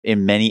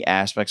in many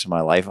aspects of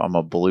my life, I'm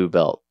a blue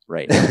belt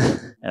right now.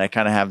 And I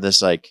kind of have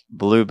this like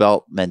blue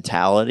belt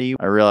mentality.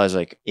 I realize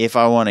like if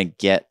I want to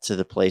get to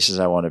the places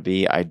I want to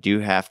be, I do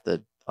have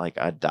to like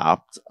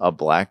adopt a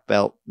black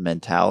belt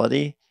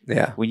mentality.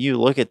 Yeah. When you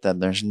look at them,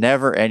 there's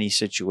never any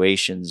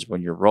situations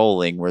when you're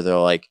rolling where they're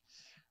like,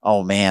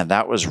 oh man,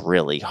 that was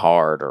really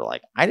hard. Or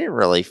like, I didn't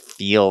really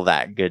feel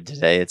that good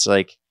today. It's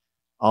like,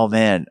 oh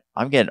man,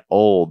 I'm getting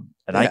old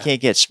and I Yeah.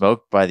 can't get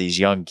smoked by these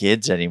young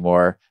kids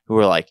anymore who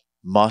are like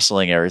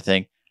muscling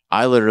everything.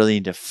 I literally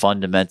need to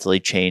fundamentally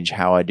change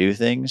how I do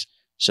things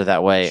so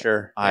that way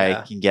Sure. I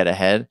Yeah. can get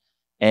ahead.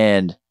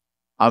 And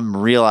I'm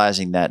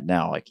realizing that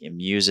now, like in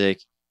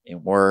music,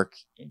 in work,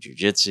 in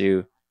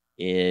jujitsu,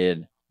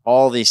 in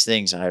all these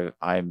things,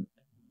 I'm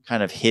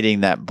kind of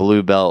hitting that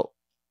blue belt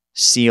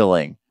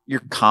ceiling.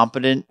 You're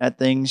competent at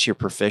things, you're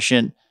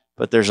proficient,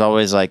 but there's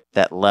always like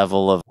that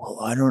level of, well,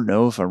 I don't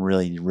know if I'm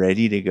really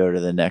ready to go to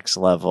the next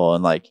level.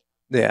 And like,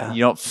 Yeah. you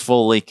don't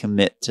fully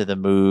commit to the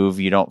move.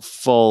 You don't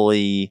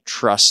fully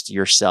trust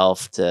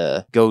yourself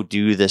to go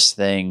do this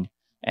thing.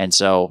 And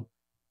so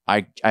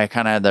I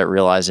kind of had that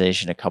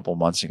realization a couple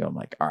months ago. I'm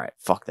like, all right,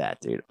 fuck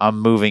that, dude. I'm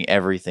moving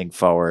everything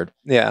forward.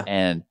 Yeah.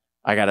 And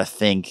I got to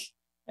think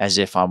as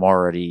if I'm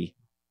already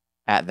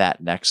at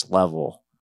that next level.